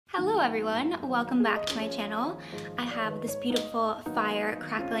Hello everyone, welcome back to my channel. I have this beautiful fire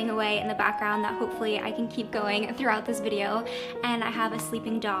crackling away in the background that hopefully I can keep going throughout this video, and I have a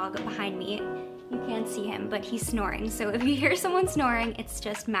sleeping dog behind me. You can't see him, but he's snoring, so if you hear someone snoring, it's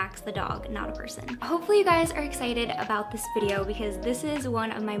just Max the dog, not a person. Hopefully you guys are excited about this video because this is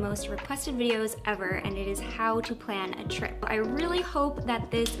one of my most requested videos ever, and it is how to plan a trip. I really hope that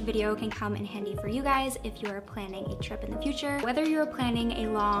this video can come in handy for you guys if you are planning a trip in the future. Whether you're planning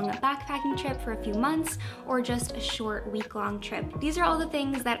a long backpacking trip for a few months or just a short week-long trip, these are all the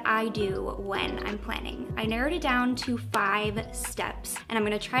things that I do when I'm planning. I narrowed it down to 5 steps, and I'm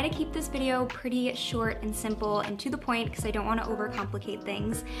gonna try to keep this video pretty short and simple and to the point because I don't want to overcomplicate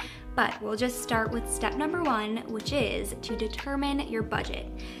things. But we'll just start with step number 1, which is to determine your budget.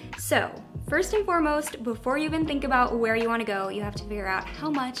 So first and foremost, before you even think about where you want to go, you have to figure out how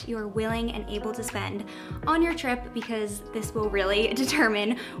much you're willing and able to spend on your trip, because this will really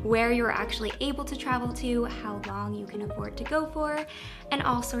determine where you're actually able to travel to, how long you can afford to go for, and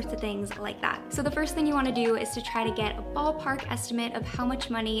all sorts of things like that. So the first thing you want to do is to try to get a ballpark estimate of how much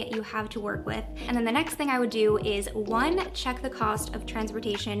money you have to work with. And then the next thing I would do is 1, check the cost of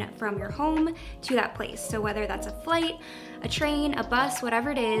transportation from your home to that place. So whether that's a flight, a train, a bus, whatever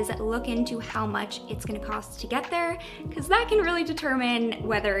it is, look into how much it's gonna cost to get there, because that can really determine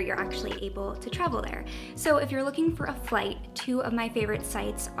whether you're actually able to travel there. So if you're looking for a flight, 2 of my favorite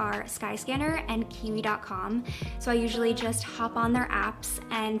sites are Skyscanner and Kiwi.com. So I usually just hop on their apps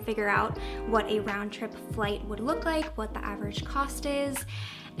and figure out what a round trip flight would look like, what the average cost is,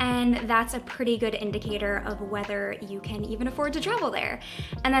 and that's a pretty good indicator of whether you can even afford to travel there.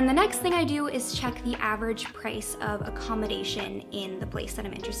 And then the next thing I do is check the average price of accommodation in the place that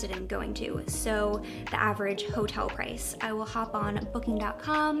I'm interested in going to. So the average hotel price. I will hop on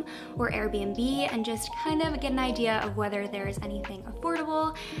Booking.com or Airbnb and just kind of get an idea of whether there's anything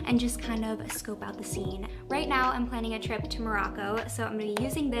affordable and just kind of scope out the scene. Right now I'm planning a trip to Morocco, so I'm gonna be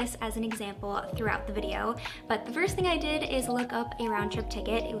using this as an example throughout the video. But the first thing I did is look up a round trip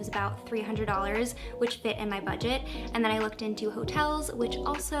ticket. It was about $300, which fit in my budget. And then I looked into hotels, which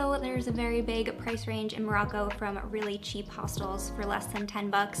also there's a very big price range in Morocco, from really cheap hostels for less than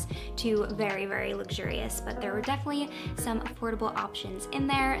 10 bucks to very, very luxurious. But there were definitely some affordable options in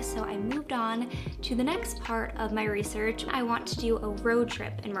there. So I moved on to the next part of my research. I want to do a road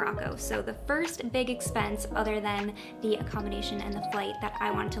trip in Morocco. So the first big expense, other than the accommodation and the flight, that I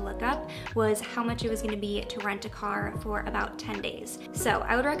wanted to look up was how much it was going to be to rent a car for about 10 days. So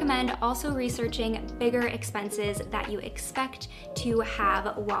I would recommend also researching bigger expenses that you expect to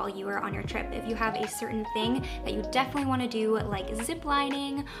have while you are on your trip. If you have a certain thing that you definitely want to do, like zip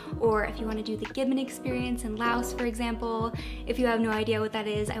lining, or if you want to do the Gibbon experience in Laos, for example. If you have no idea what that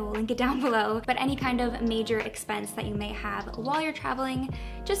is, I will link it down below. But any kind of major expense that you may have while you're traveling,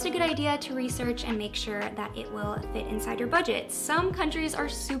 just a good idea to research and make sure that it will fit inside your budget. Some countries are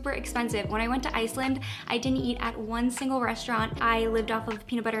super expensive. When I went to Iceland, I didn't eat at one single restaurant. I lived off of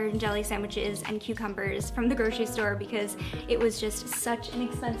peanut butter and jelly sandwiches and cucumbers from the grocery store because it was just such an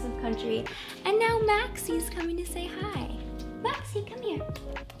expensive country. And now Maxie's coming to say hi. Maxie, come here.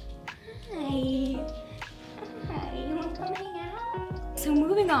 Hi. Hi, you want to come hang out? So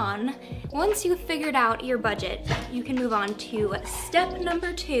moving on, once you've figured out your budget, you can move on to step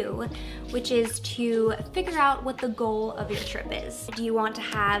number 2, which is to figure out what the goal of your trip is. Do you want to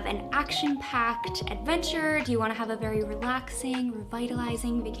have an action-packed adventure? Do you want to have a very relaxing,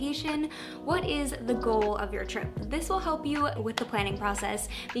 revitalizing vacation? What is the goal of your trip? This will help you with the planning process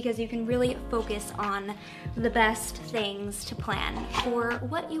because you can really focus on the best things to plan for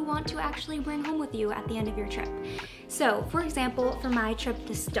what you want to actually bring home with you at the end of your trip. So, for example, for my trip,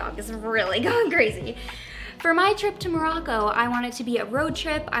 this dog is really going crazy. For my trip to Morocco, I want it to be a road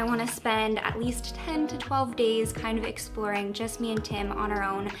trip. I want to spend at least 10 to 12 days kind of exploring, just me and Tim on our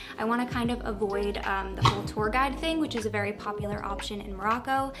own. I want to kind of avoid the whole tour guide thing, which is a very popular option in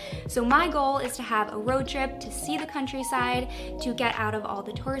Morocco. So my goal is to have a road trip, to see the countryside, to get out of all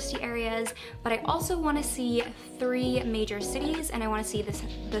the touristy areas, but I also want to see 3 major cities, and I want to see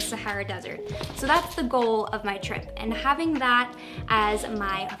the Sahara Desert. So that's the goal of my trip, and having that as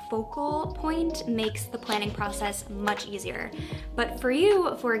my focal point makes the planning process much easier. But for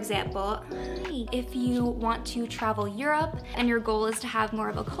you, for example, if you want to travel Europe and your goal is to have more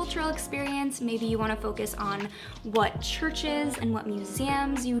of a cultural experience, maybe you want to focus on what churches and what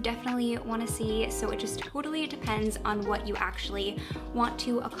museums you definitely want to see. So it just totally depends on what you actually want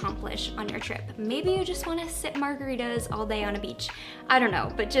to accomplish on your trip. Maybe you just want to sip margaritas all day on a beach. I don't know,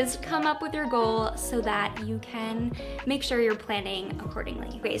 but just come up with your goal so that you can make sure you're planning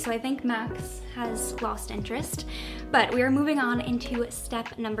accordingly. Okay, so I think Max has lost interest interest. But we are moving on into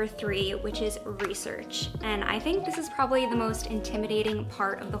step number 3, which is research. And I think this is probably the most intimidating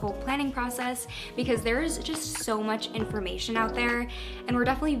part of the whole planning process because there's just so much information out there, and we're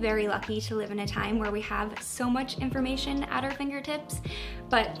definitely very lucky to live in a time where we have so much information at our fingertips.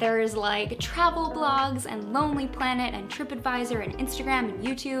 But there's like travel blogs and Lonely Planet and TripAdvisor and Instagram and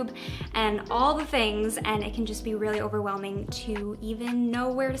YouTube and all the things, and it can just be really overwhelming to even know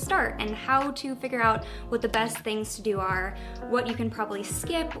where to start and how to figure out what the best things to do are, what you can probably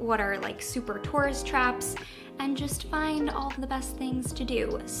skip, what are like super tourist traps, and just find all the best things to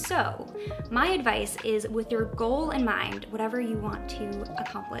do. So my advice is, with your goal in mind, whatever you want to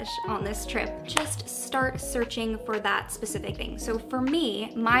accomplish on this trip, just start searching for that specific thing. So for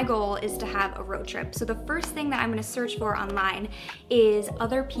me, my goal is to have a road trip. So the first thing that I'm gonna search for online is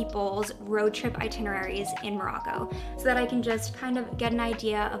other people's road trip itineraries in Morocco, so that I can just kind of get an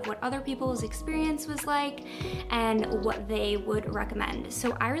idea of what other people's experience was like and what they would recommend.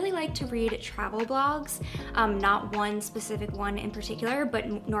 So I really like to read travel blogs. Not one specific one in particular,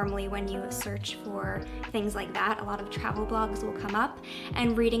 but normally when you search for things like that, a lot of travel blogs will come up,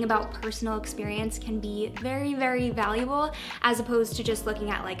 and reading about personal experience can be very, very valuable, as opposed to just looking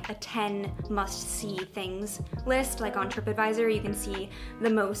at like a 10 must-see things list. Like on TripAdvisor, you can see the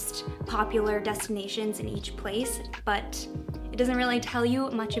most popular destinations in each place, but it doesn't really tell you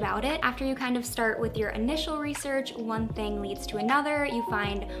much about it. After you kind of start with your initial research, one thing leads to another. You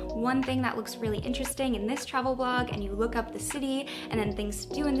find one thing that looks really interesting in this travel blog, and you look up the city and then things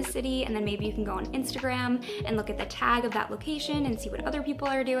to do in the city, and then maybe you can go on Instagram and look at the tag of that location and see what other people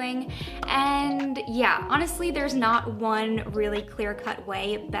are doing. And yeah, honestly, there's not one really clear-cut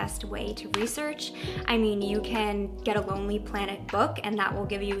best way to research. I mean, you can get a Lonely Planet book, and that will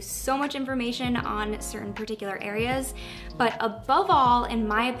give you so much information on certain particular areas. But above all, in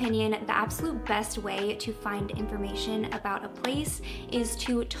my opinion, the absolute best way to find information about a place is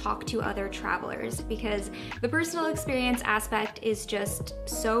to talk to other travelers, because the personal experience aspect is just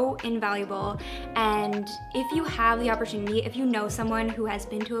so invaluable. And if you have the opportunity, if you know someone who has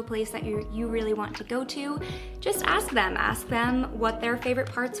been to a place that you really want to go to, just ask them. Ask them what their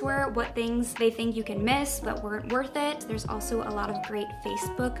favorite parts were, what things they think you can miss but weren't worth it. There's also a lot of great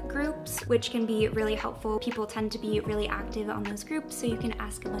Facebook groups, which can be really helpful. People tend to be really active on those groups, so you can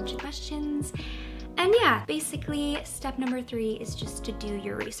ask a bunch of questions. And yeah, basically step number 3 is just to do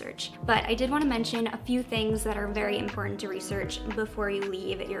your research. But I did want to mention a few things that are very important to research before you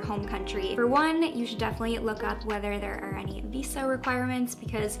leave your home country. For one, you should definitely look up whether there are any visa requirements,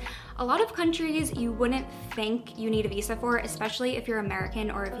 because a lot of countries you wouldn't think you need a visa for, especially if you're American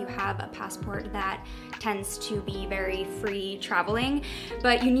or if you have a passport that tends to be very free traveling.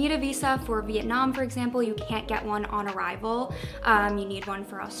 But you need a visa for Vietnam, for example. You can't get one on arrival. You need one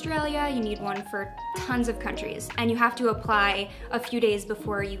for Australia, you need one for tons of countries, and you have to apply a few days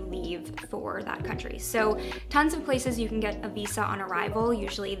before you leave for that country. So tons of places you can get a visa on arrival.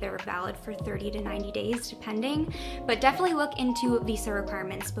 Usually they're valid for 30 to 90 days depending, but definitely look into visa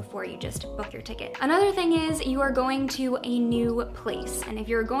requirements before you just book your ticket. Another thing is, you are going to a new place, and if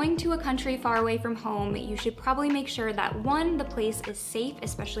you're going to a country far away from home, you should probably make sure that, one, the place is safe,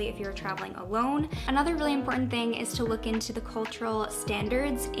 especially if you're traveling alone. Another really important thing is to look into the cultural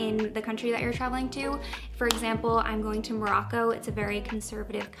standards in the country that you're traveling to. For example, I'm going to Morocco. It's a very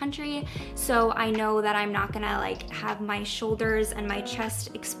conservative country, so I know that I'm not gonna like have my shoulders and my chest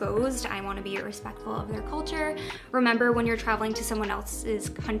exposed. I want to be respectful of their culture. Remember, when you're traveling to someone else's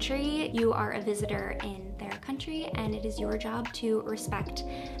country, you are a visitor in their country, and it is your job to respect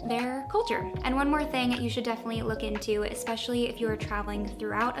their culture. And one more thing you should definitely look into, especially if you are traveling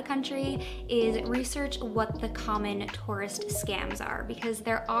throughout a country, is research what the common tourist scams are, because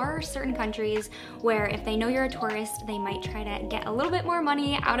there are certain countries where if they know you're a tourist, they might try to get a little bit more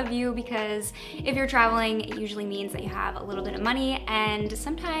money out of you, because if you're traveling, it usually means that you have a little bit of money, and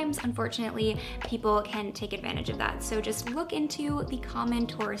sometimes, unfortunately, people can take advantage of that. So just look into the common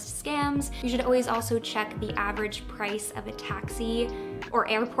tourist scams. You should always also check the average price of a taxi or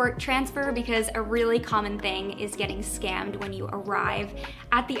airport transfer, because a really common thing is getting scammed when you arrive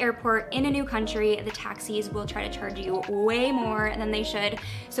at the airport in a new country. The taxis will try to charge you way more than they should,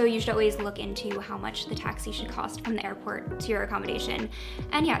 so you should always look into how much the taxi should cost from the airport to your accommodation.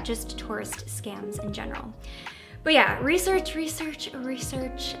 And yeah, just tourist scams in general. But yeah, research,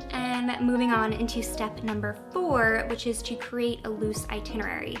 and moving on into step number 4, which is to create a loose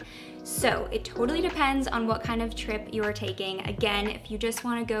itinerary. So it totally depends on what kind of trip you're taking. Again, if you just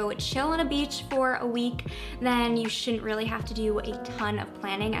want to go chill on a beach for a week, then you shouldn't really have to do a ton of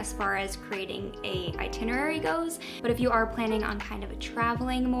planning as far as creating a itinerary goes. But if you are planning on kind of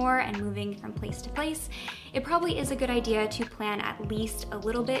traveling more and moving from place to place, it probably is a good idea to plan at least a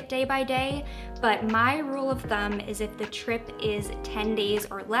little bit day by day. But my rule of thumb is if the trip is 10 days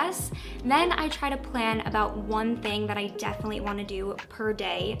or less, then I try to plan about one thing that I definitely want to do per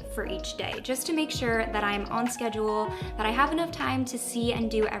day for each day, just to make sure that I'm on schedule, that I have enough time to see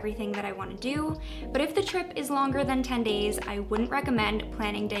and do everything that I want to do. But if the trip is longer than 10 days, I wouldn't recommend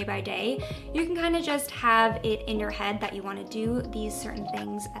planning day by day. You can kind of just have it in your head that you want to do these certain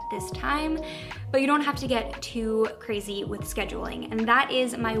things at this time, but you don't have to get too crazy with scheduling. And that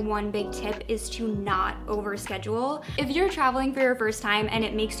is my one big tip, is to not overschedule. If you're traveling for your first time and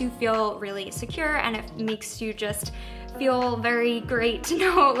it makes you feel really secure and it makes you just feel very great to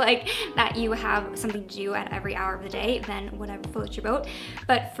know like that you have something to do at every hour of the day, then whatever floats your boat.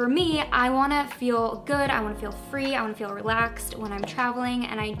 But for me, I want to feel good, I want to feel free, I want to feel relaxed when I'm traveling,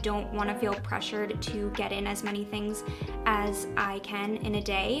 and I don't want to feel pressured to get in as many things as I can in a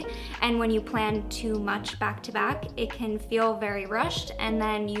day. And when you plan too much back to back, it can feel very rushed, and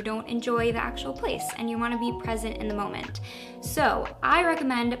then you don't enjoy the actual place, and you want to be present in the moment. So I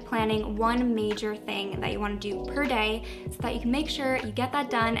recommend planning one major thing that you want to do per day, so that you can make sure you get that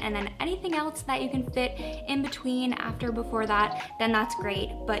done, and then anything else that you can fit in between, after, before that, then that's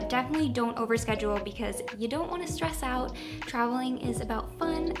great. But definitely don't overschedule, because you don't want to stress out. Traveling is about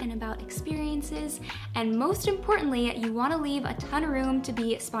fun and about experiences, and most importantly, you want to leave a ton of room to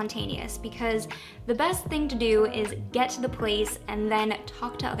be spontaneous, because the best thing to do is get to the place and then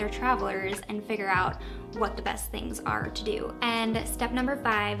talk to other travelers and figure out what the best things are to do. And step number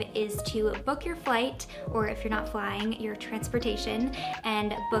 5 is to book your flight, or if you're not flying, your transportation,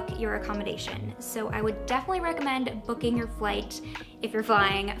 and book your accommodation. So I would definitely recommend booking your flight if you're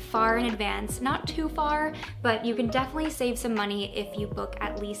flying far in advance, not too far, but you can definitely save some money if you book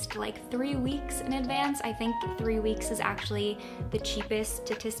at least like 3 weeks in advance. I think 3 weeks is actually the cheapest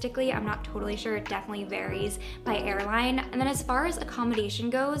statistically. I'm not totally sure, it definitely varies by airline. And then as far as accommodation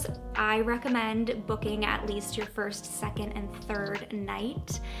goes, I recommend booking at least your first, second, and third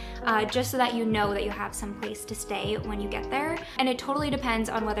night, just so that you know that you have some place to stay when you get there. And it totally depends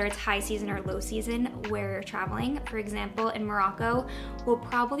on whether it's high season or low season where you're traveling. For example, in Morocco, we'll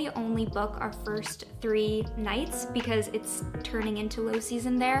probably only book our first 3 nights because it's turning into low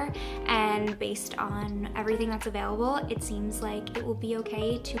season there, and based on everything that's available, it seems like it will be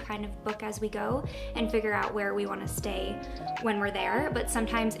okay to kind of book as we go and figure out where we want to stay when we're there. But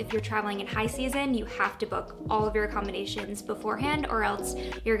sometimes if you're traveling in high season, you have to book all of your accommodations beforehand, or else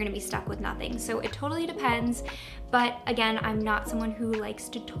you're going to be stuck with nothing. So it totally depends. But again, I'm not someone who likes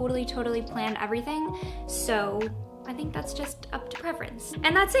to totally plan everything, so I think that's just up to preference.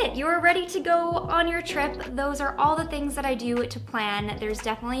 And that's it. You're ready to go on your trip. Those are all the things that I do to plan. There's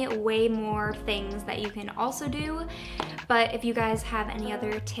definitely way more things that you can also do, but if you guys have any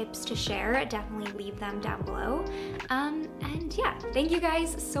other tips to share, definitely leave them down below. And yeah, thank you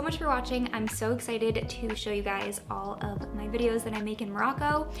guys so much for watching. I'm so excited to show you guys all of my videos that I make in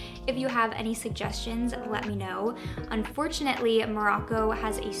Morocco. If you have any suggestions, let me know. Unfortunately, Morocco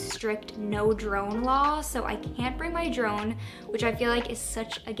has a strict no drone law, so I can't bring my drone, which I feel like is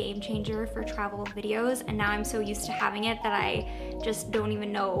such a game changer for travel videos, and now I'm so used to having it that I just don't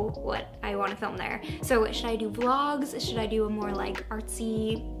even know what I want to film there. So should I do vlogs? Should I do a more like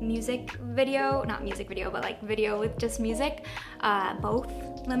artsy music video? Not music video, but like video with just music? Both?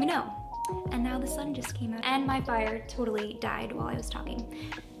 Let me know. And now the sun just came out and my fire totally died while I was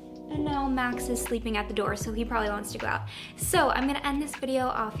talking. And now Max is sleeping at the door, so he probably wants to go out. So I'm gonna end this video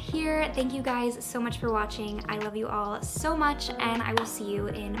off here. Thank you guys so much for watching. I love you all so much, and I will see you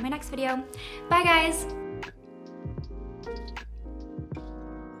in my next video. Bye guys!